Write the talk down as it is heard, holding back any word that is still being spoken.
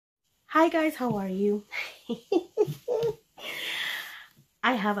Hi guys, how are you?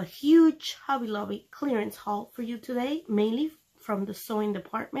 I have a huge Hobby Lobby clearance haul for you today, mainly from the sewing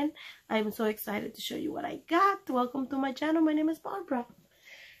department. I'm so excited to show you what I got. Welcome to my channel. My name is Barbara.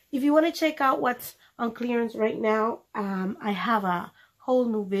 If you want to check out what's on clearance right now, I have a whole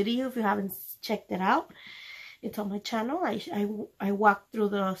new video if you haven't checked it out. It's on my channel. I walk through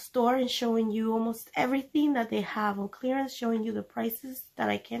the store and showing you almost everything that they have on clearance, showing you the prices that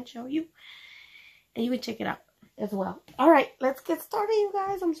I can't show you. And you can check it out as well. Alright, let's get started, you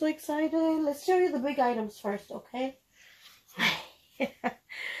guys. I'm so excited. Let's show you the big items first, okay?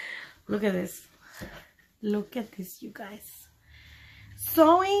 Look at this. Look at this, you guys.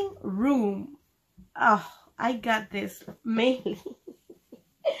 Sewing room. Oh, I got this mainly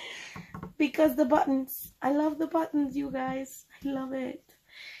because the buttons. I love the buttons, you guys. I love it.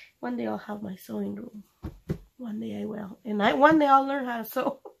 One day I'll have my sewing room. One day I will. And one day I'll learn how to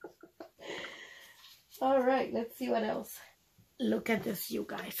sew. Alright, let's see what else. Look at this, you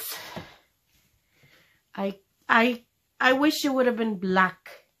guys. I wish it would have been black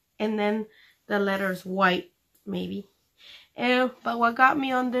and then the letters white, maybe. But what got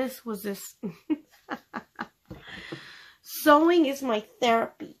me on this was this. Sewing is my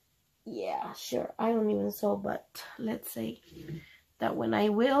therapy. Yeah, sure. I don't even sew, but let's say that when I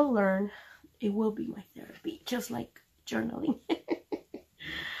will learn, it will be my therapy. Just like journaling.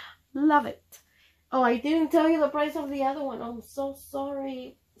 Love it. Oh, I didn't tell you the price of the other one. I'm so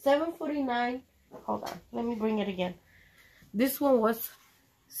sorry. $7.49. Hold on. Let me bring it again. This one was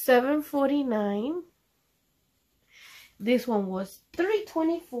 $7.49. This one was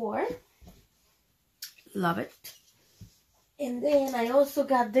 $3.24. Love it. And then I also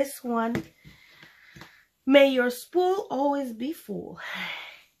got this one. May your spool always be full.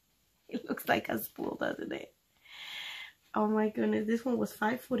 It looks like a spool, doesn't it? Oh my goodness. This one was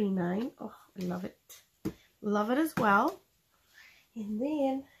 $5.49. Oh, I love it. Love it as well. And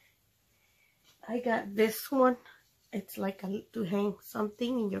then I got this one. It's like to hang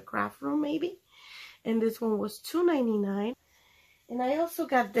something in your craft room maybe. And this one was $2.99. And I also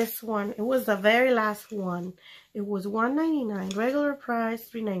got this one. It was the very last one. It was $1.99. Regular price,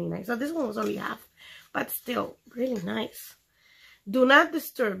 $3.99. So this one was only half. But still, really nice. Do not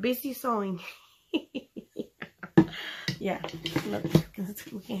disturb. Busy sewing. Yeah. Look.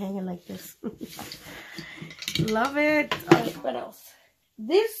 We can hang it like this. Love it. Alright, what else?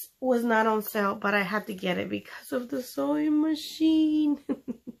 This was not on sale, but I had to get it because of the sewing machine.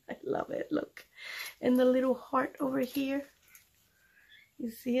 I love it. Look. And the little heart over here. You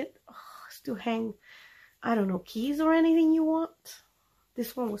see it? Oh, it's to hang, I don't know, keys or anything you want.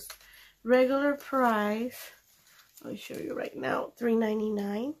 This one was regular price. I'll show you right now.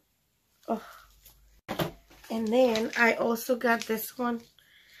 $3.99. Oh. And then I also got this one.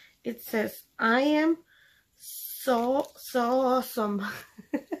 It says, I am so awesome.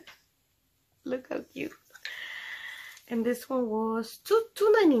 Look how cute. And this one was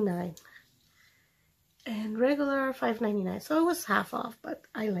 $2.99. And regular $5.99. So it was half off, but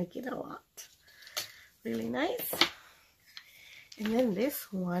I like it a lot. Really nice. And then this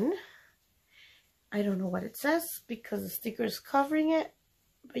one, I don't know what it says because the sticker is covering it,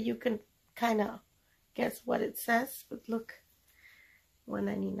 but you can kind of guess what it says. But look,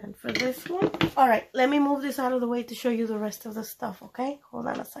 $1.99 for this one. Alright, let me move this out of the way to show you the rest of the stuff, okay? Hold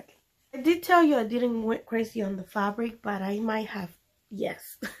on a second. I did tell you I didn't went crazy on the fabric, but I might have,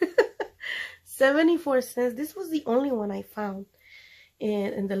 yes. 74 cents. This was the only one I found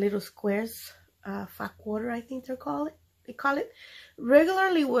in the little squares, fat quarter, I think they call it.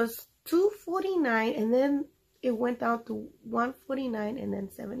 Regularly was $2.49, and then it went down to $1.49 and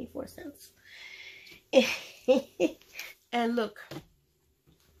then 74 cents. And look,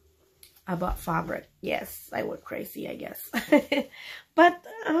 I bought fabric. Yes, I went crazy, I guess. But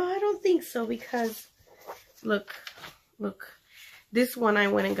I don't think so because look. This one I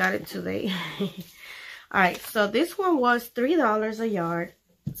went and got it today. Alright, so this one was $3 a yard.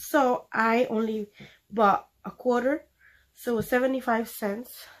 So I only bought a quarter. So it was 75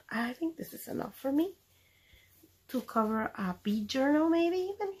 cents. I think this is enough for me to cover a bead journal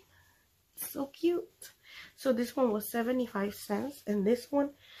maybe even. So cute. So this one was 75 cents. And this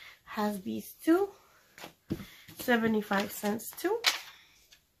one has beads too. 75 cents too.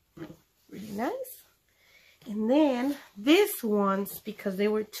 Really nice. And then this one's, because they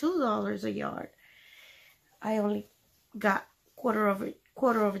were $2 a yard, I only got quarter of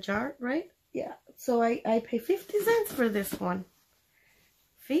a jar, right? Yeah. So I pay 50 cents for this one.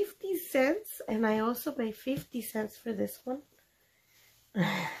 50 cents, and I also pay 50 cents for this one.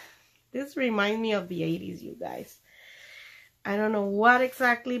 This reminds me of the 80s, you guys. I don't know what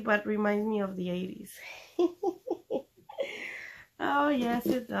exactly, but reminds me of the 80s. Oh, yes,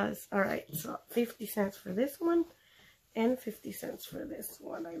 it does. All right, so 50 cents for this one and 50 cents for this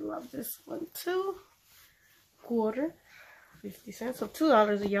one. I love this one too. Quarter, 50 cents, so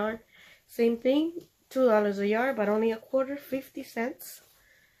 $2 a yard. Same thing, $2 a yard, but only a quarter, 50 cents.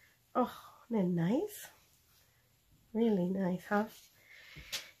 Oh, isn't that nice? Really nice, huh?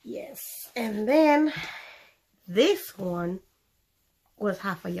 Yes, and then this one was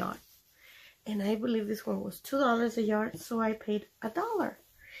half a yard. And I believe this one was $2 a yard, so I paid $1.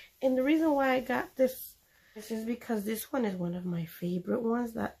 And the reason why I got this is because this one is one of my favorite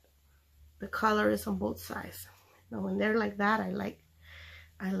ones, that the color is on both sides. Now when they're like that, I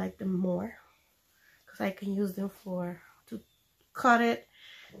like them more because I can use them to cut it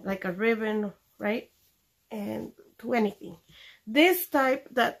like a ribbon, right? And to anything. This type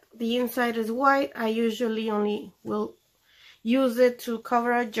that the inside is white, I usually only will use it to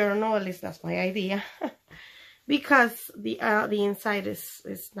cover a journal. At least that's my idea. Because the inside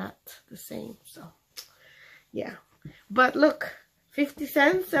is not the same. So yeah, but look, 50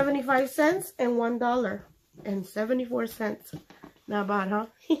 cents, 75 cents, and $1.74. Not bad, huh?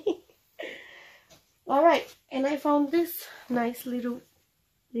 All right, and I found this nice little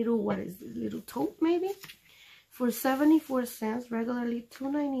what is this, little tote maybe, for 74 cents, regularly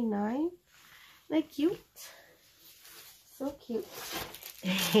 $2.99. They're cute. So cute.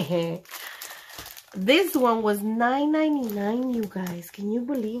 This one was $9.99, you guys. Can you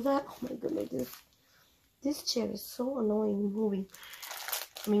believe that? Oh my goodness, this chair is so annoying moving.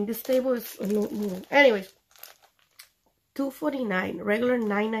 I mean, this table is moving. Anyways, $2.49, regular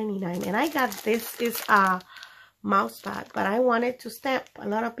 $9.99. And I got this is a mouse pad, but I wanted to stamp. A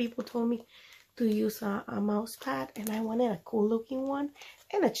lot of people told me to use a mouse pad, and I wanted a cool looking one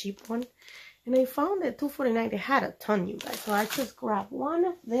and a cheap one. And I found that $2.49, they had a ton, you guys. So I just grabbed one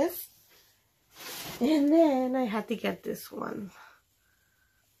of this. And then I had to get this one.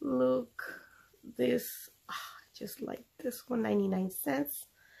 Look, this. Oh, I just like this one, 99 cents.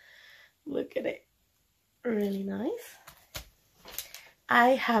 Look at it. Really nice. I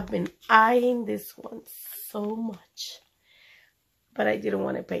have been eyeing this one so much. But I didn't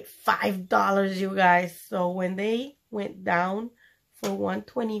want to pay $5, you guys. So when they went down for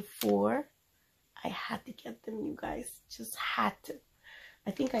 $1.24, I had to get them, you guys. Just had to.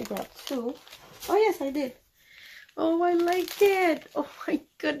 I think I grabbed two. Oh, yes, I did. Oh, I like it. Oh, my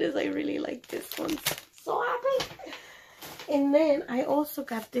goodness. I really like this one. So happy. And then I also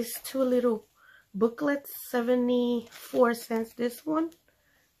got these two little booklets. 74 cents, this one.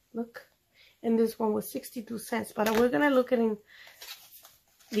 Look. And this one was 62 cents. But we're going to look at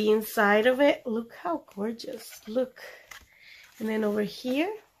the inside of it. Look how gorgeous. Look. And then over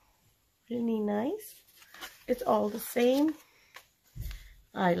here. Really nice. It's all the same.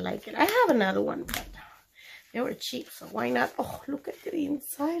 I like it. I have another one, but they were cheap, so why not? Oh, look at the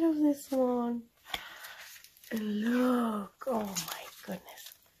inside of this one. And look. Oh my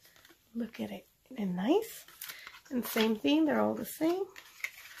goodness. Look at it. Isn't it nice? And same thing. They're all the same.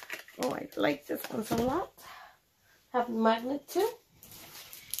 Oh, I like this one a lot. Have a magnet too.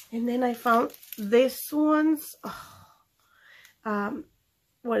 And then I found this one's. Oh,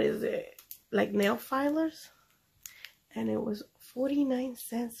 what is it? Like nail filers. And it was 49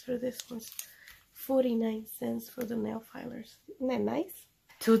 cents for this one. 49 cents for the nail filers. Isn't that nice?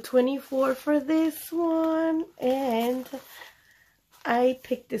 $2.24 for this one. And I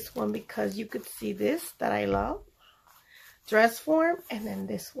picked this one because you could see this that I love. Dress form. And then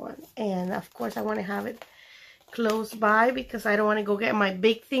this one. And of course I want to have it close by because I don't want to go get my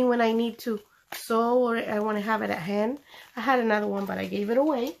big thing when I need to sew, or I want to have it at hand. I had another one, but I gave it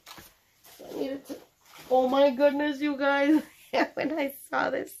away. So I needed to. Oh my goodness, you guys. When I saw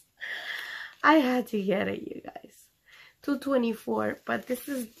this, I had to get it, you guys. $2.24, but this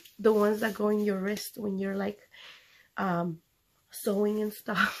is the ones that go in your wrist when you're like sewing and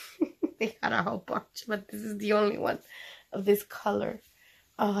stuff. They had a whole bunch, but this is the only one of this color.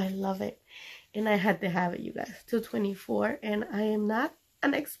 Oh, I love it. And I had to have it, you guys. $2.24, and I am not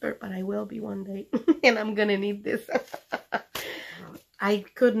an expert, but I will be one day. And I'm gonna need this. I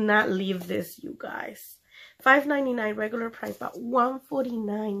could not leave this, you guys. $5.99 regular price, but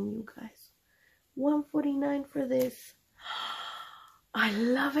 $1.49, you guys. $1.49 for this. I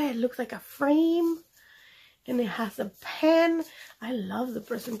love it. It looks like a frame, and it has a pen. I love the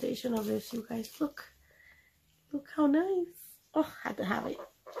presentation of this, you guys. Look how nice. Oh, had to have it.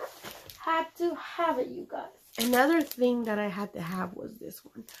 Had to have it, you guys. Another thing that I had to have was this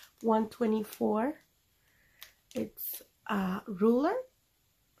one. $1.24. It's a ruler.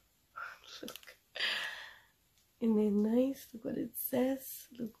 Look. Isn't it nice? Look what it says.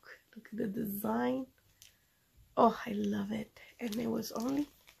 Look at the design. Oh, I love it. And it was only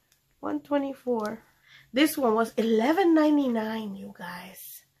 $124. This one was $11.99, you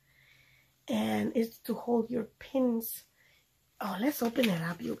guys. And it's to hold your pins. Oh, let's open it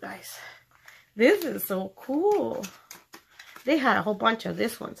up, you guys. This is so cool. They had a whole bunch of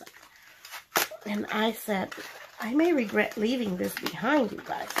this ones. And I said, I may regret leaving this behind, you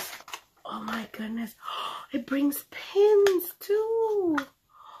guys. Oh my goodness. It brings pins too.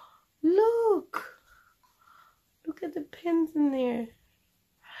 Look. Look at the pins in there.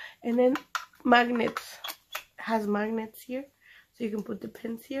 And then magnets. It has magnets here. So you can put the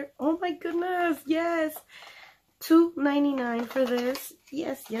pins here. Oh my goodness. Yes. $2.99 for this.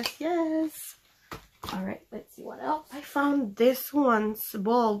 Yes, yes, yes. All right, let's see what else. I found this one's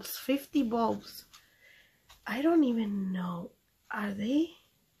bulbs, 50 bulbs. I don't even know. Are they?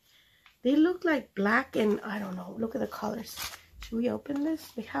 They look like black and I don't know. Look at the colors. Should we open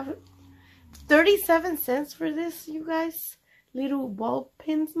this? We have it. 37 cents for this, you guys. Little bulb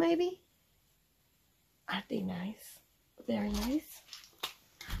pins, maybe. Aren't they nice? Very nice.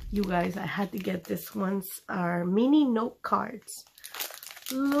 You guys, I had to get this ones. Are mini note cards.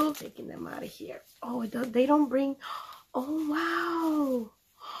 Look, taking them out of here. Oh, they don't bring. Oh, wow.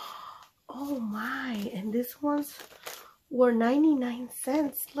 Oh, my. And this ones were 99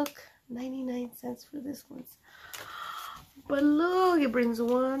 cents. Look, 99 cents for this ones. But look, it brings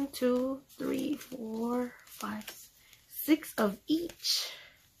 1, 2, 3, 4, 5, 6 of each.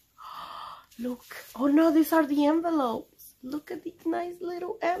 Look. Oh, no, these are the envelopes. Look at these nice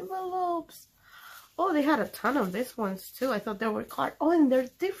little envelopes. Oh, they had a ton of these ones too. I thought they were cards. Oh, and they're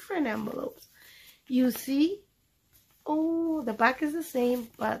different envelopes. You see? Oh, the back is the same,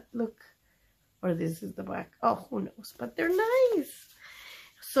 but look. Or this is the back. Oh, who knows? But they're nice.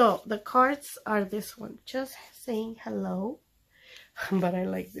 So, the cards are this one. Just saying hello. But I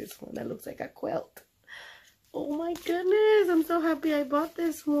like this one. That looks like a quilt. Oh my goodness. I'm so happy I bought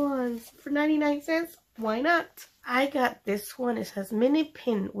this one. For 99 cents. Why not? I got this one. It says mini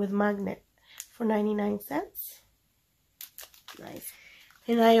pin with magnet. For 99 cents. Nice.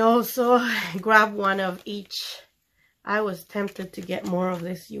 And I also grabbed one of each. I was tempted to get more of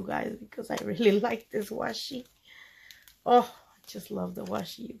this, you guys, because I really like this washi. Oh, I just love the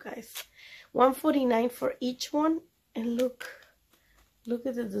washi, you guys. $1.49 for each one. And look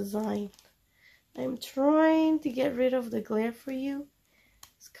at the design. I'm trying to get rid of the glare for you.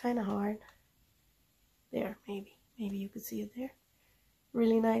 It's kind of hard. There, maybe you could see it there.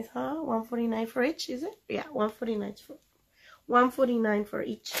 Really nice, huh? $1.49 for each, is it? Yeah, $1.49 for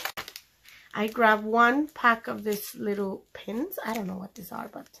each. I grabbed one pack of this little pins. I don't know what these are,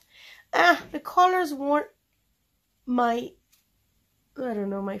 but the colors weren't my, I don't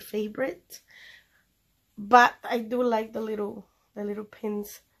know, my favorite. But I do like the little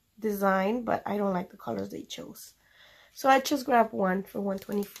pins design, but I don't like the colors they chose. So I just grabbed one for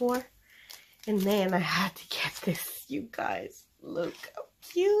 $1.24. And then I had to get this, you guys. Look how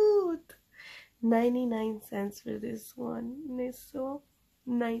cute. 99 cents for this one. And it's so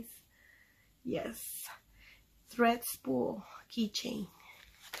nice. Yes. Thread spool keychain.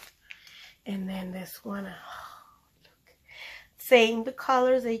 And then this one. Oh, look. Same. The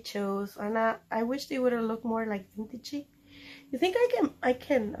colors they chose are not. I wish they would have looked more like vintagey. You think I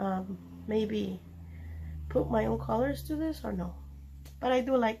can maybe put my own colors to this or no? But I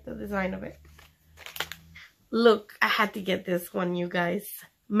do like the design of it. Look, I had to get this one, you guys.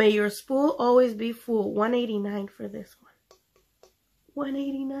 May your spool always be full. $1.89 for this one.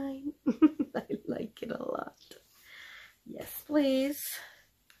 $1.89. I like it a lot. Yes, please.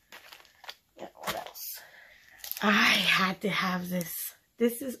 Yeah, what else? I had to have this.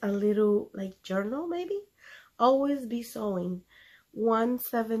 This is a little like journal, maybe. Always be sewing.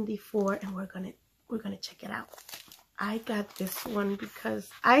 $1.74, and we're gonna check it out. I got this one because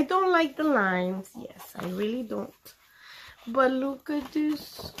I don't like the lines. Yes, I really don't. But look at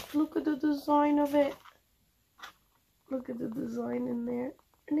this. Look at the design of it. Look at the design in there.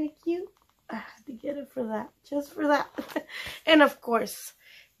 Isn't it cute? I had to get it for that. Just for that. And of course,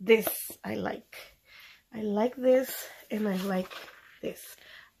 this I like. I like this and I like this.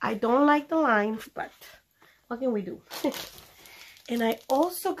 I don't like the lines, but what can we do? And I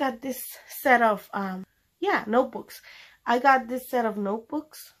also got this set of notebooks. I got this set of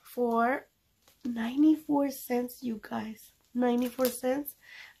notebooks for 94 cents, you guys. 94 cents.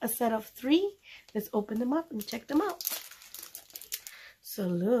 A set of 3. Let's open them up and check them out. So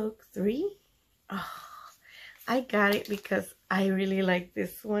look, 3. Oh, I got it because I really like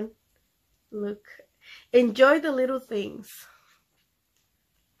this one. Look. Enjoy the little things.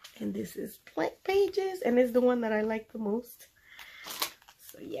 And this is blank pages, and it's the one that I like the most.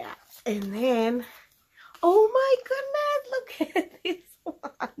 So yeah, and then, oh my goodness, look at this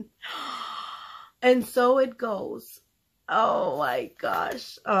one. And so it goes. Oh my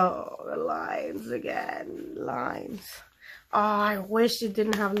gosh. Oh, the lines again. Lines. Oh, I wish it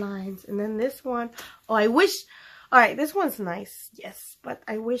didn't have lines. And then this one. Oh, I wish. Alright, this one's nice. Yes. But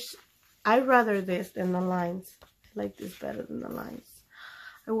I wish. I'd rather this than the lines. I like this better than the lines.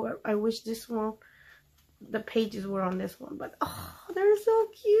 I wish this one, the pages were on this one. But oh, they're so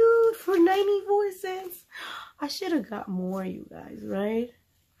cute for 94 cents. I should have got more, you guys, right?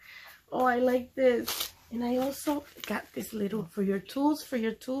 Oh, I like this. And I also got this little for your tools,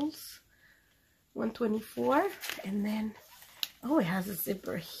 124. And then, oh, it has a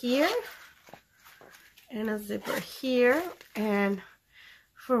zipper here and a zipper here. And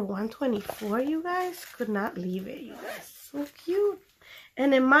for 124, you guys, could not leave it, you guys. So cute.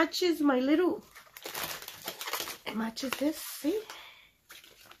 And it matches my little, it matches this, see?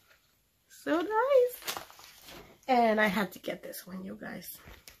 So nice. And I had to get this one, you guys.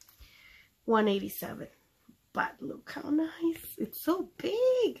 187. But look how nice. It's so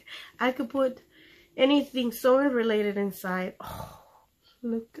big. I could put anything sewing related inside. Oh,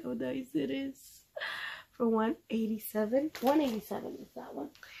 look how nice it is. For 187. 187 is that one.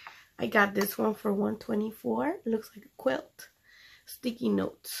 I got this one for 124. It looks like a quilt. Sticky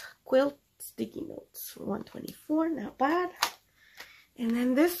notes. Quilt sticky notes for 124. Not bad. And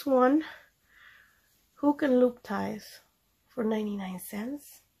then this one, hook and loop ties for 99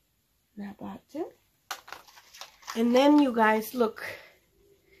 cents. Not bad too. And then you guys, look,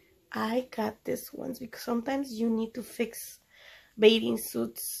 I got this ones because sometimes you need to fix bathing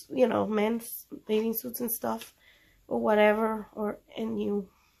suits, you know, men's bathing suits and stuff or whatever, or and you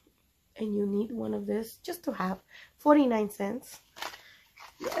need one of this just to have. 49 cents.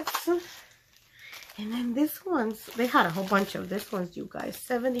 Yes. And then this ones, they had a whole bunch of this ones, you guys.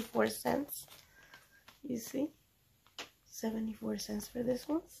 74 cents. You see? 74 cents for this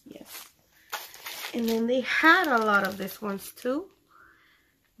ones. Yes. And then they had a lot of this ones too.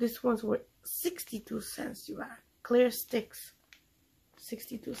 These ones were 62 cents. You got clear sticks.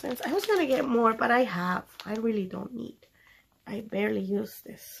 62 cents. I was going to get more, but I really don't need. I barely use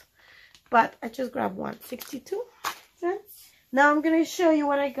this. But I just grabbed one. 62 cents. Now I'm going to show you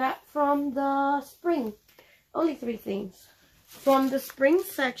what I got from the spring. Only 3 things. From the spring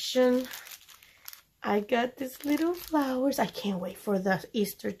section, I got these little flowers. I can't wait for the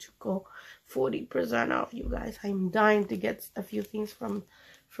Easter to go 40% off, you guys. I'm dying to get a few things from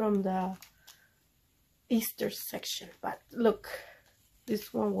the Easter section. But look,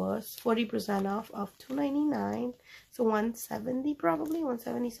 this one was 40% off of $2.99. So $170 probably,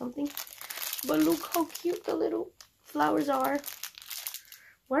 $170 something. But look how cute the little flowers are.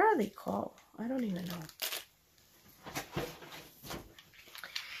 What are they called? I don't even know.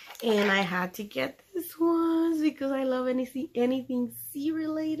 And I had to get this one because I love anything sea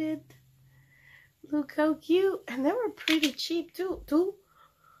related. Look how cute. And they were pretty cheap too.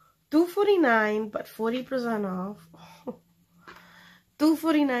 $2.49 but 40% off.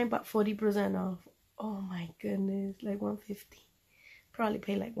 $2.49 but 40% off. Oh my goodness. Like $150. Probably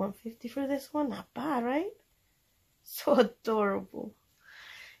pay like $150 for this one. Not bad, right? So adorable.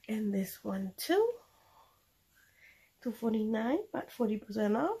 And this one too. $2.49 but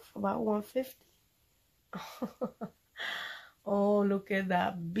 40% off. About $150. Oh, look at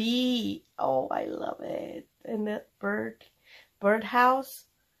that bee. Oh, I love it. And the birdhouse,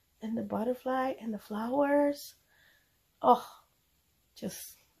 and the butterfly, and the flowers. Oh,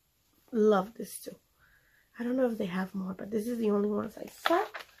 just love this too. I don't know if they have more, but this is the only ones I saw.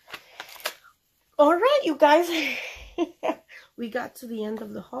 All right, you guys. We got to the end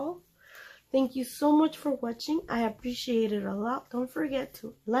of the haul. Thank you so much for watching. I appreciate it a lot. Don't forget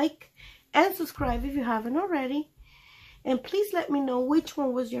to like and subscribe if you haven't already. And please let me know which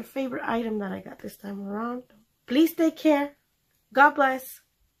one was your favorite item that I got this time around. Please take care. God bless.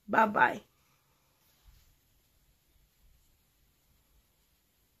 Bye-bye.